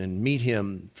carnation and meet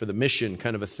him for the mission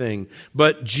kind of a thing.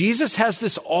 But Jesus has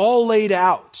this all laid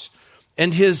out.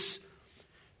 And his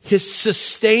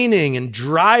sustaining and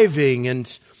driving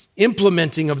and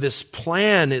implementing of this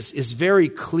plan is very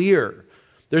clear.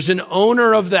 There's an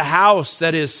owner of the house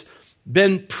that has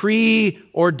been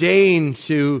preordained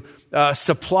to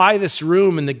supply this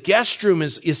room, and the guest room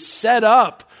is set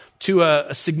up to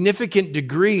a significant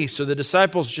degree, so the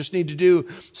disciples just need to do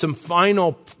some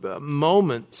final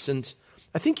moments. And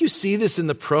I think you see this in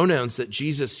the pronouns that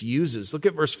Jesus uses. Look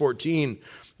at verse 14.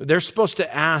 They're supposed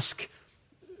to ask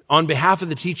on behalf of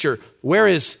the teacher, where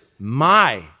is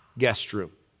my guest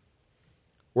room,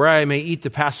 where I may eat the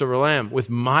Passover lamb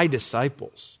with my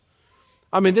disciples?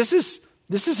 I mean, this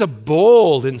is a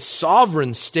bold and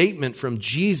sovereign statement from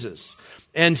Jesus.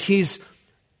 And he's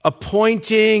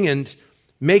appointing and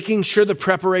making sure the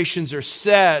preparations are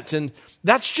set. And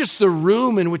that's just the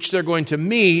room in which they're going to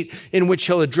meet, in which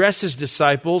he'll address his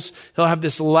disciples. He'll have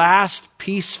this last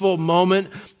peaceful moment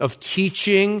of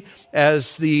teaching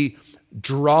as the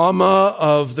drama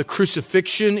of the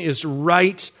crucifixion is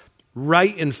right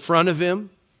in front of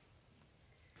him.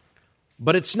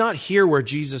 But it's not here where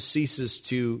Jesus ceases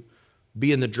to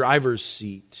be in the driver's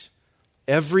seat.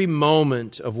 Every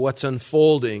moment of what's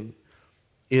unfolding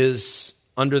is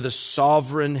under the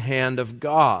sovereign hand of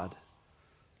God,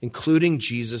 including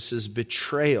Jesus'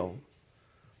 betrayal.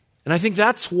 And I think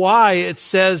that's why it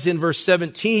says in verse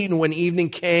 17, when evening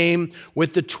came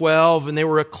with the 12 and they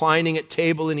were reclining at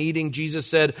table and eating, Jesus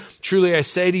said, "Truly I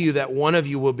say to you that one of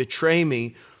you will betray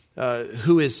me,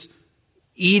 who is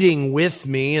eating with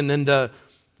me." And then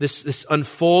this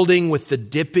unfolding with the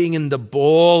dipping in the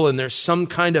bowl, and there's some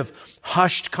kind of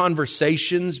hushed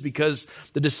conversations because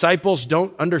the disciples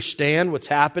don't understand what's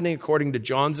happening according to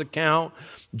John's account.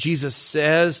 Jesus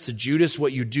says to Judas,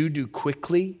 "What you do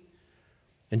quickly."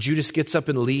 And Judas gets up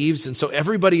and leaves. And so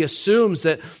everybody assumes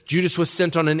that Judas was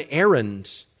sent on an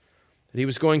errand, that he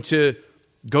was going to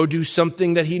go do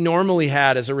something that he normally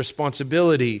had as a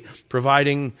responsibility,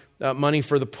 providing money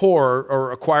for the poor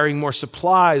or acquiring more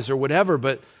supplies or whatever.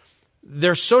 But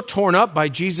they're so torn up by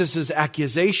Jesus'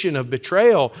 accusation of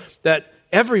betrayal that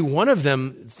every one of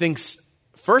them thinks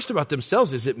first about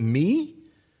themselves, is it me?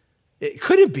 It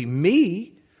couldn't be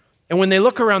me. And when they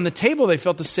look around the table, they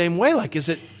felt the same way. Like,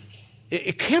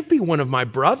 it can't be one of my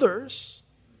brothers.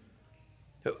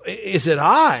 Is it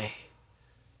I?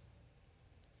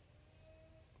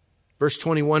 Verse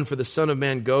 21, "For the Son of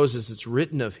Man goes as it's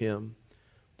written of him.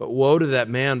 But woe to that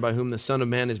man by whom the Son of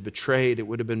Man is betrayed. It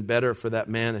would have been better for that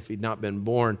man if he'd not been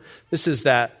born." This is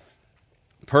that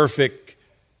perfect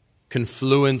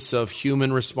confluence of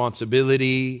human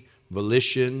responsibility,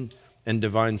 volition, and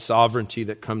divine sovereignty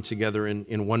that come together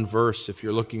in one verse, if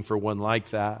you're looking for one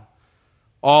like that.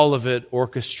 All of it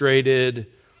orchestrated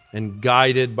and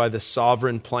guided by the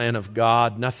sovereign plan of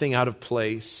God. Nothing out of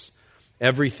place.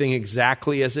 Everything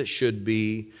exactly as it should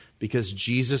be, because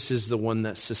Jesus is the one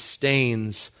that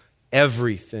sustains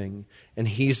everything, and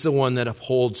he's the one that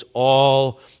upholds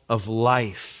all of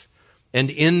life. And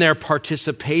in their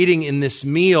participating in this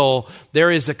meal,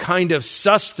 there is a kind of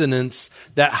sustenance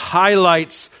that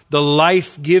highlights the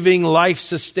life-giving,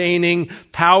 life-sustaining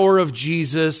power of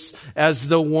Jesus as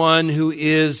the one who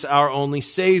is our only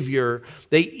Savior.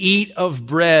 They eat of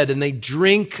bread and they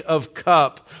drink of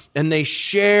cup and they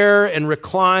share and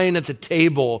recline at the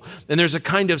table. And there's a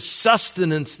kind of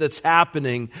sustenance that's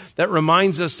happening that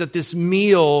reminds us that this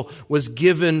meal was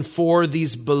given for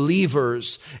these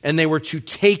believers, and they were to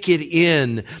take it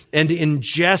in and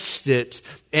ingest it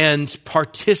and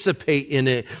participate in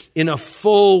it in a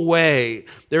full way.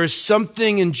 There There is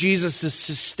something in Jesus'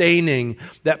 sustaining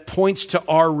that points to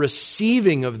our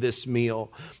receiving of this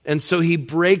meal. And so he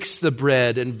breaks the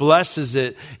bread and blesses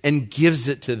it and gives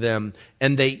it to them.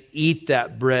 And they eat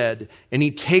that bread. And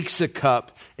he takes a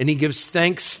cup and he gives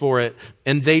thanks for it.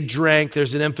 And they drank.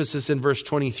 There's an emphasis in verse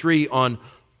 23 on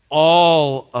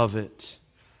all of it.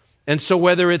 And so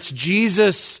whether it's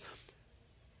Jesus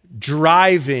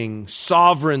driving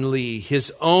sovereignly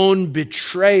his own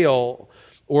betrayal,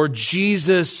 or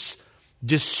Jesus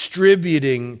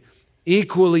distributing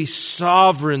equally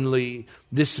sovereignly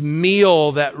this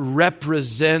meal that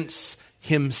represents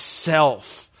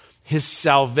himself, his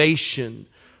salvation,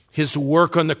 his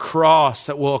work on the cross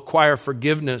that will acquire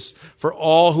forgiveness for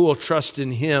all who will trust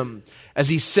in him. As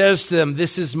he says to them,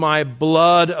 "This is my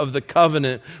blood of the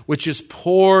covenant, which is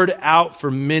poured out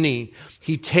for many."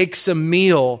 He takes a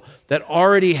meal that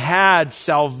already had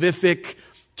salvific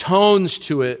tones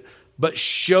to it, but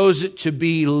shows it to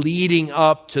be leading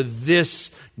up to this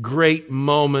great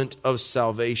moment of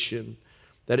salvation.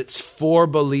 That it's for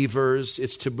believers,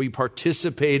 it's to be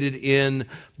participated in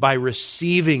by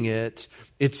receiving it.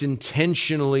 It's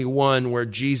intentionally one where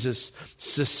Jesus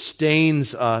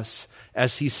sustains us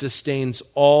as he sustains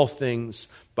all things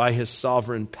by his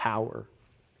sovereign power.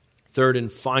 Third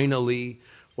and finally,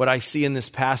 what I see in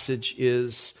this passage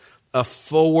is a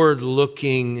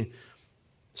forward-looking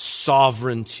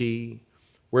sovereignty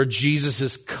where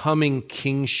Jesus' coming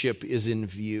kingship is in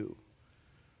view.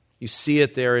 You see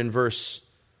it there in verse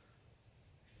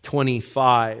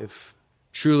 25.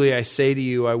 "Truly I say to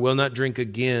you, I will not drink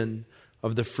again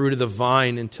of the fruit of the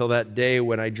vine until that day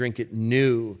when I drink it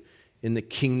new in the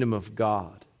kingdom of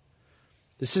God."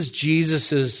 This is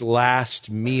Jesus' last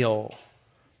meal,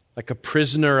 like a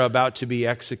prisoner about to be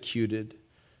executed,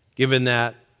 given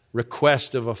that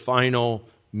request of a final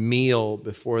meal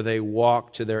before they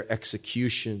walk to their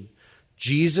execution.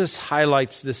 Jesus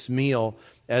highlights this meal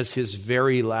as his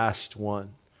very last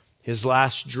one, his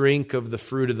last drink of the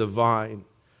fruit of the vine.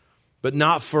 But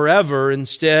not forever.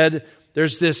 Instead,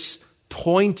 there's this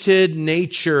pointed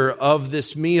nature of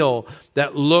this meal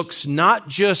that looks not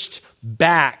just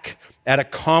back at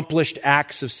accomplished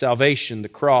acts of salvation, the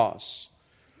cross.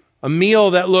 A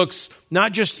meal that looks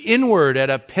not just inward at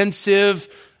a pensive,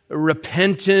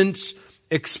 repentant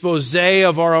expose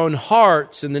of our own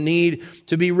hearts and the need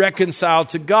to be reconciled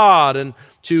to God and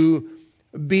to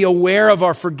be aware of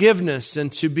our forgiveness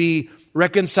and to be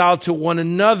reconciled to one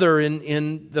another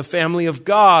in the family of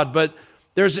God. But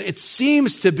it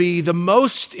seems to be the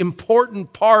most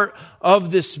important part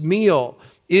of this meal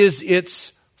is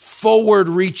its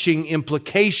forward-reaching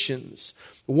implications.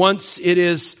 Once it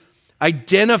is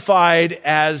identified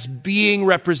as being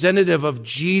representative of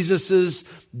Jesus'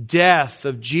 death,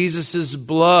 of Jesus'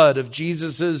 blood, of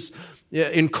Jesus'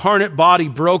 incarnate body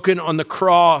broken on the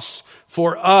cross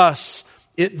for us,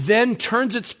 it then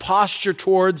turns its posture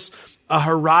towards a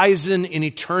horizon in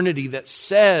eternity that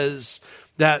says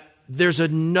that there's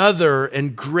another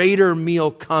and greater meal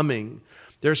coming.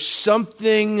 There's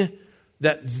something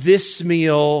that this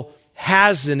meal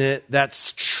has in it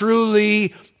that's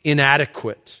truly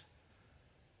inadequate.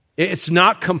 It's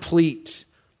not complete.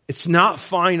 It's not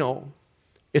final.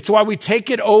 It's why we take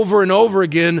it over and over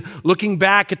again, looking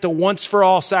back at the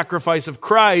once-for-all sacrifice of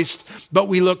Christ, but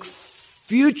we look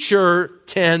future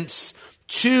tense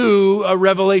to a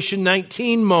Revelation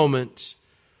 19 moment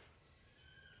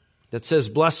that says,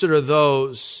 "Blessed are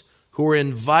those who are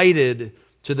invited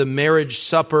to the marriage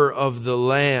supper of the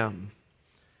Lamb."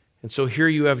 And so here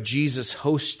you have Jesus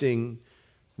hosting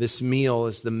this meal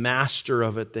as the master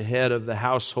of it, the head of the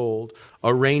household,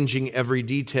 arranging every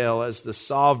detail as the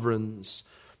sovereigns,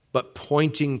 but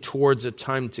pointing towards a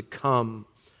time to come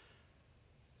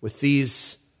with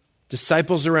these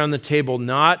disciples around the table,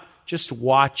 not just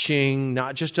watching,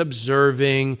 not just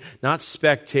observing, not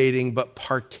spectating, but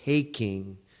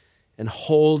partaking and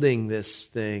holding this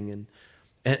thing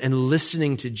and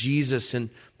listening to Jesus and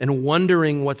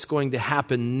wondering what's going to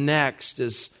happen next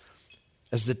as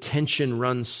the tension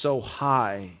runs so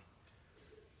high.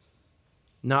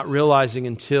 Not realizing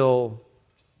until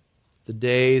the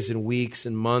days and weeks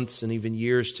and months and even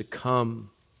years to come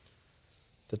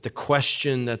that the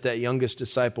question that youngest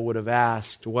disciple would have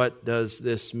asked, "What does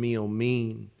this meal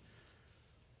mean?"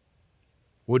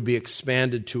 would be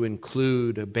expanded to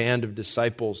include a band of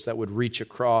disciples that would reach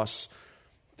across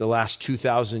the last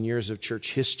 2,000 years of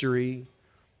church history,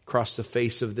 across the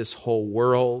face of this whole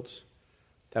world,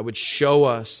 that would show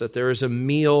us that there is a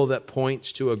meal that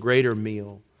points to a greater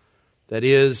meal, that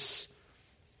is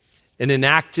an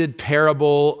enacted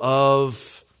parable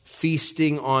of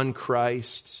feasting on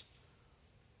Christ,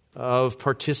 of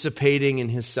participating in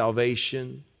his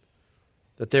salvation,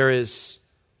 that there is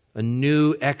a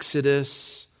new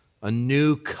exodus, a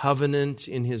new covenant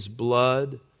in his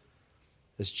blood,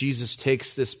 as Jesus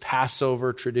takes this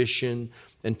Passover tradition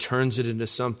and turns it into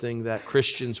something that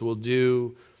Christians will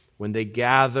do when they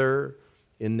gather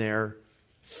in their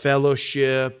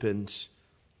fellowship and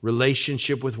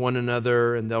relationship with one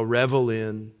another, and they'll revel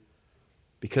in,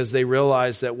 because they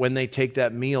realize that when they take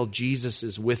that meal, Jesus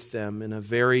is with them in a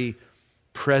very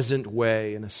present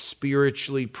way, in a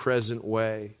spiritually present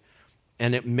way.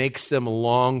 And it makes them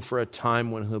long for a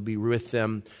time when he'll be with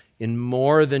them in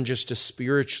more than just a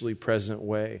spiritually present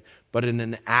way, but in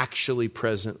an actually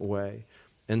present way.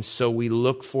 And so we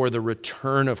look for the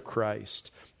return of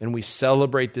Christ, and we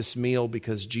celebrate this meal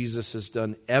because Jesus has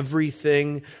done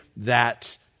everything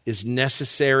that is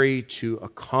necessary to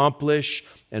accomplish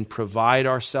and provide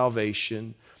our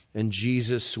salvation, and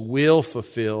Jesus will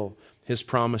fulfill his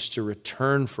promise to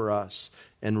return for us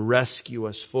and rescue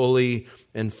us fully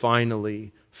and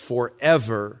finally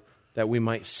forever, that we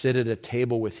might sit at a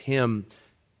table with him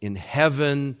in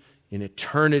heaven, in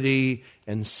eternity,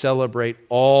 and celebrate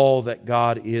all that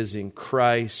God is in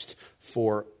Christ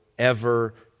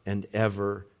forever and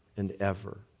ever and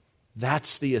ever.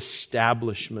 That's the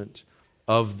establishment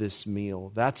of this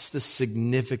meal. That's the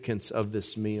significance of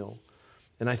this meal.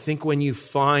 And I think when you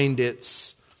find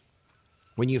its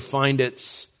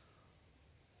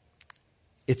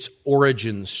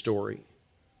origin story,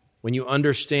 when you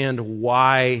understand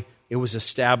why it was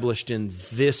established in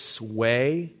this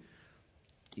way,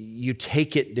 you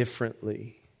take it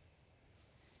differently.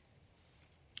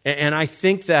 And I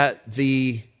think that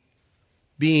the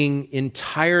being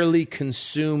entirely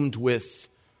consumed with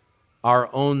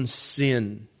our own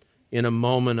sin in a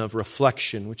moment of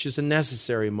reflection, which is a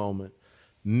necessary moment,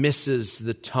 misses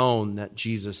the tone that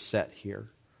Jesus set here.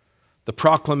 The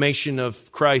proclamation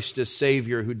of Christ as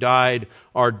Savior who died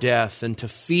our death, and to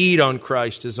feed on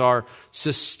Christ as our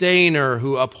sustainer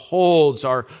who upholds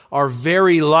our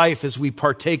very life as we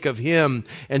partake of him,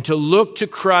 and to look to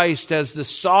Christ as the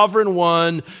sovereign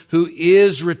one who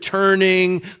is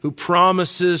returning, who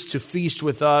promises to feast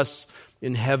with us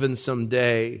in heaven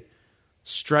someday,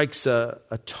 strikes a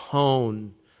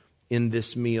tone in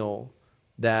this meal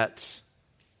that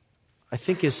I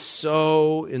think is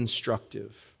so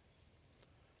instructive.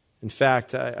 In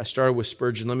fact, I started with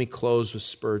Spurgeon. Let me close with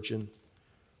Spurgeon,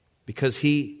 because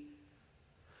he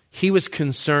was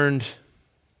concerned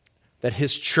that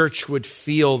his church would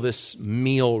feel this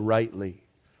meal rightly.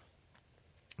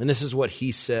 And this is what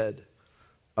he said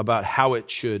about how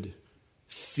it should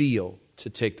feel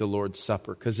to take the Lord's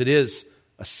Supper, because it is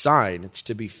a sign. It's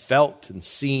to be felt and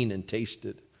seen and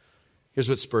tasted. Here's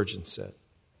what Spurgeon said.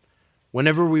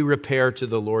 Whenever we repair to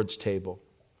the Lord's table,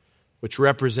 which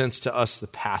represents to us the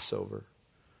Passover,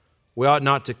 we ought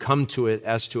not to come to it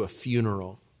as to a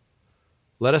funeral.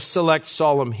 Let us select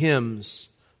solemn hymns,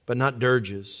 but not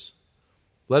dirges.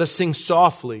 Let us sing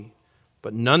softly,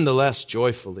 but nonetheless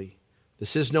joyfully.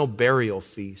 This is no burial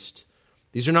feast.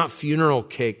 These are not funeral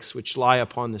cakes which lie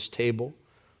upon this table,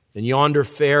 and yonder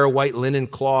fair white linen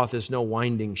cloth is no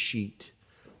winding sheet.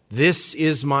 This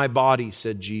is my body,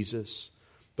 said Jesus,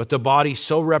 but the body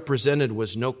so represented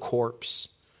was no corpse.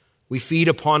 We feed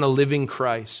upon a living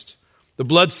Christ. The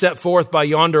blood set forth by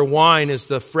yonder wine is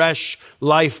the fresh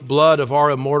life blood of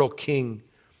our immortal King.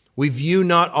 We view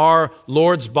not our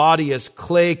Lord's body as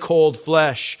clay-cold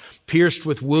flesh, pierced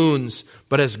with wounds,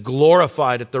 but as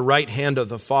glorified at the right hand of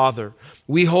the Father.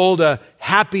 We hold a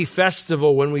happy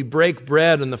festival when we break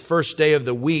bread on the first day of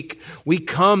the week. We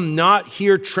come not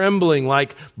here trembling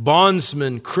like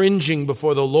bondsmen cringing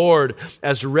before the Lord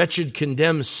as wretched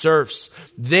condemned serfs.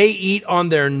 They eat on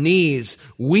their knees.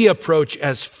 We approach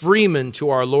as freemen to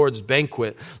our Lord's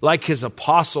banquet, like his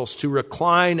apostles, to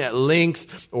recline at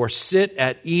length or sit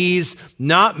at ease,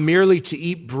 not merely to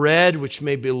eat bread which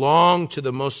may belong to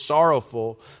the most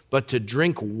sorrowful, but to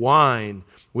drink wine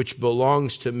which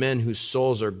belongs to men whose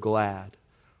souls are glad.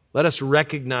 Let us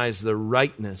recognize the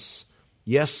rightness,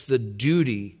 yes, the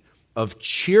duty of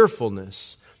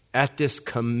cheerfulness at this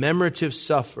commemorative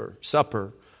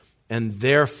supper, and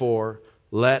therefore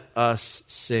let us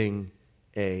sing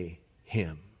a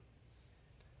hymn.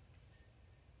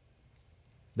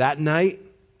 That night,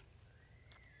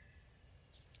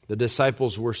 the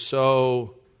disciples were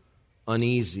so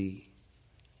uneasy,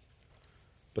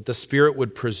 but the Spirit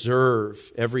would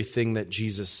preserve everything that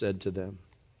Jesus said to them,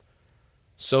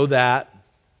 so that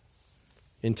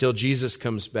until Jesus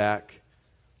comes back,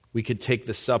 we could take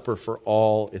the supper for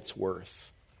all it's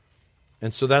worth.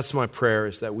 And so that's my prayer,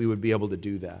 is that we would be able to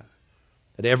do that.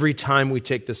 That every time we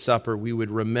take the supper, we would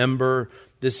remember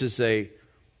this is a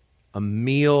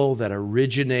meal that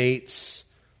originates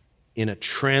in a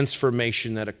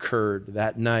transformation that occurred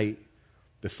that night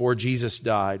before Jesus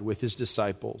died with his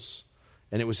disciples.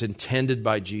 And it was intended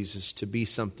by Jesus to be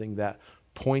something that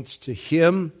points to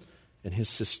him and his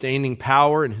sustaining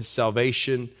power and his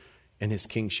salvation and his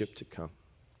kingship to come.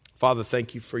 Father,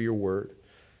 thank you for your word.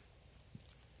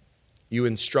 You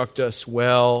instruct us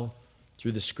well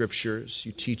through the scriptures.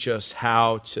 You teach us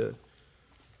how to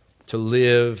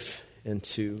live and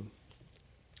to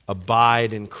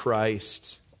abide in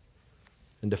Christ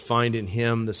and to find in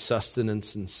him the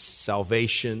sustenance and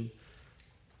salvation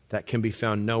that can be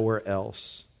found nowhere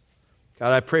else.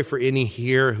 God, I pray for any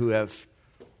here who have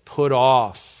put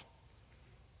off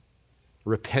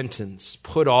repentance,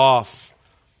 put off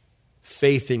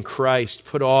faith in Christ,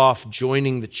 put off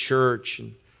joining the church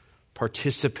and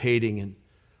participating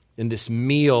in this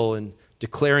meal and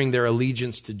declaring their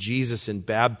allegiance to Jesus in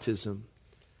baptism.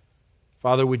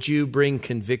 Father, would you bring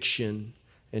conviction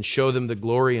and show them the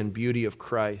glory and beauty of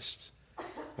Christ?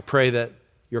 I pray that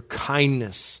your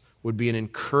kindness would be an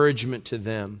encouragement to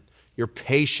them. Your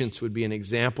patience would be an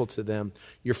example to them.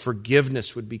 Your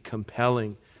forgiveness would be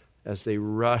compelling as they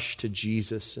rush to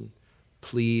Jesus and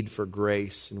plead for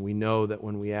grace. And we know that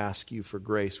when we ask you for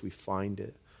grace, we find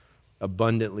it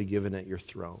abundantly given at your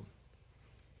throne.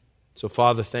 So,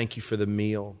 Father, thank you for the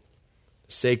meal,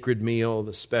 the sacred meal,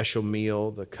 the special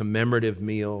meal, the commemorative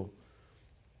meal,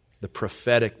 the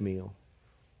prophetic meal.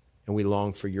 And we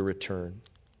long for your return.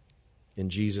 In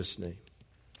Jesus' name,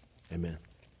 amen.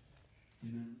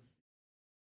 Amen.